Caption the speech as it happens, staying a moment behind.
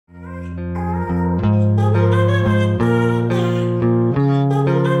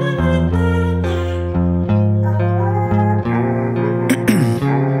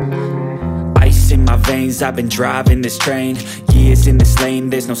I've been driving this train. Years in this lane,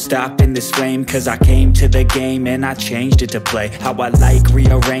 there's no stopping this flame. Cause I came to the game and I changed it to play how I like,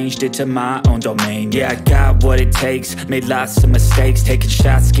 rearranged it to my own domain. Yeah, I got what it takes, made lots of mistakes, taking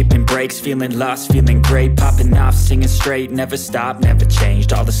shots, skipping breaks, feeling lost, feeling great, popping off, singing straight, never stopped, never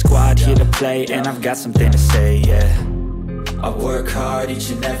changed. All the squad here to play, and I've got something to say, yeah. I work hard each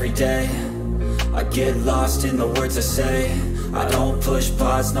and every day, I get lost in the words I say. I don't push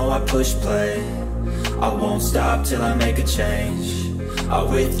pause, no, I push play. I won't stop till I make a change. I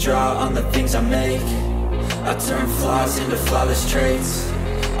withdraw on the things I make. I turn flaws into flawless traits.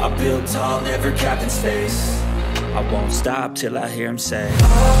 I build tall, never capped in space. I won't stop till I hear him say, oh,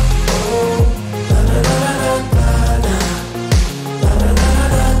 oh, la, la, la, la, la, la.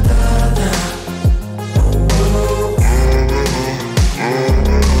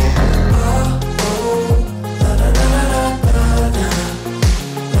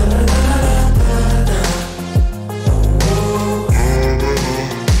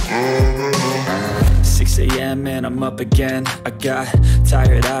 And I'm up again. I got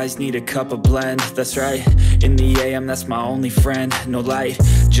tired eyes, need a cup of blend. That's right, in the AM, that's my only friend. No light,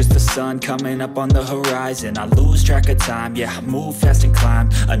 just the sun coming up on the horizon. I lose track of time, yeah, I move fast and climb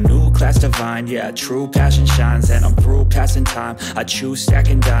a new class divine, yeah, true passion shines. And I'm through passing time, I choose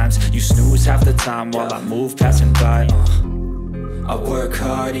stacking dimes. You snooze half the time while I move passing by. I work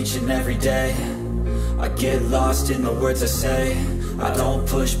hard each and every day, I get lost in the words I say. I don't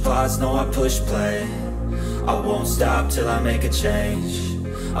push pause, no, I push play. I won't stop till I make a change.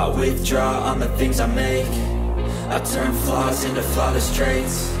 I withdraw on the things I make. I turn flaws into flawless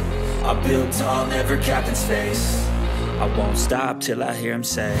traits. I build tall, never capped in space. I won't stop till I hear him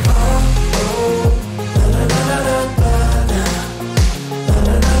say, oh, oh, la, la, la, la, la, la.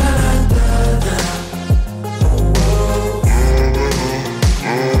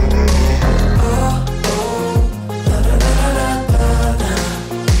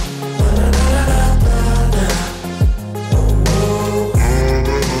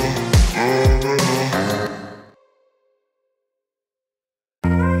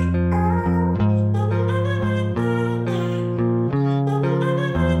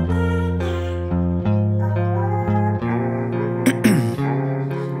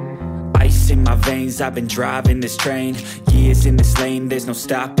 I've been driving this train, years in this lane, there's no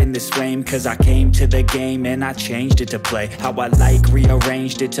stopping this flame. Cause I came to the game and I changed it to play how I like,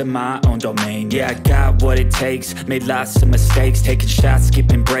 rearranged it to my own domain. Yeah, I got what it takes, made lots of mistakes, taking shots,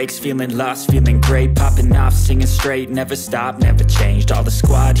 skipping breaks, feeling lost, feeling great, popping off, singing straight, never stopped, never changed. All the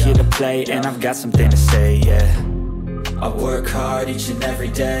squad here to play, and I've got something to say, yeah. I work hard each and every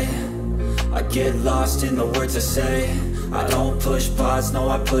day, I get lost in the words I say. I don't push pause, no,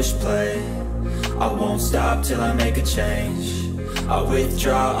 I push play. I won't stop till I make a change. I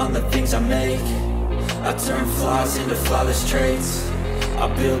withdraw on the things I make. I turn flaws into flawless traits. I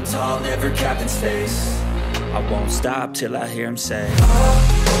build tall, never capped in space. I won't stop till I hear him say, oh,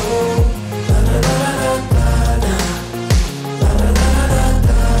 oh, la, la, la, la, la, la.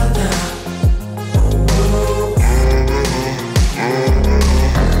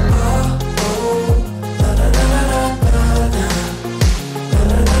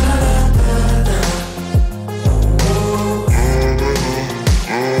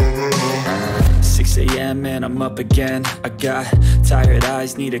 And I'm up again. I got tired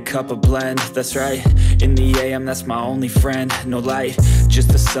eyes, need a cup of blend. That's right, in the AM, that's my only friend. No light, just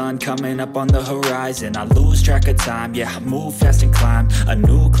the sun coming up on the horizon. I lose track of time, yeah, I move fast and climb a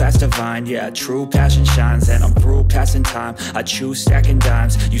new class divine, yeah, true passion shines. And I'm through passing time, I choose stacking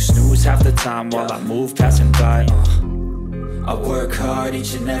dimes. You snooze half the time while I move passing by. I work hard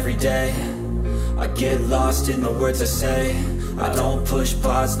each and every day, I get lost in the words I say. I don't push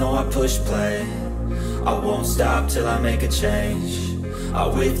pause, no, I push play. I won't stop till I make a change. I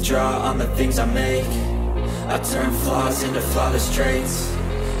withdraw on the things I make. I turn flaws into flawless traits.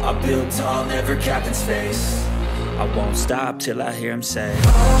 I build tall, never capped in space. I won't stop till I hear him say, oh,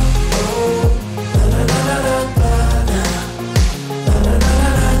 oh, la, la, la, la, la, la.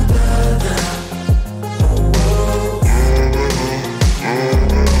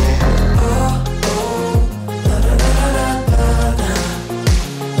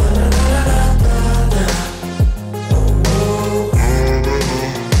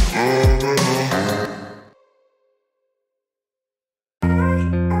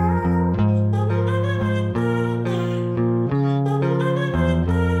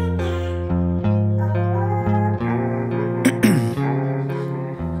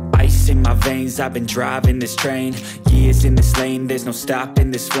 veins, I've been driving this train. Years in this lane, there's no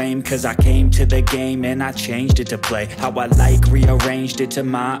stopping this flame. Cause I came to the game and I changed it to play how I like, rearranged it to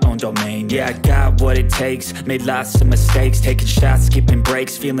my own domain. Yeah, I got what it takes, made lots of mistakes, taking shots, skipping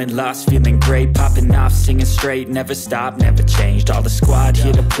breaks, feeling lost, feeling great, popping off, singing straight, never stopped, never changed. All the squad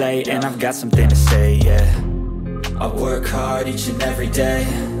here to play, and I've got something to say, yeah. I work hard each and every day,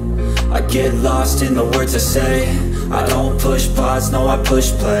 I get lost in the words I say. I don't push pause, no I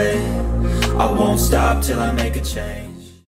push play. I won't stop till I make a change.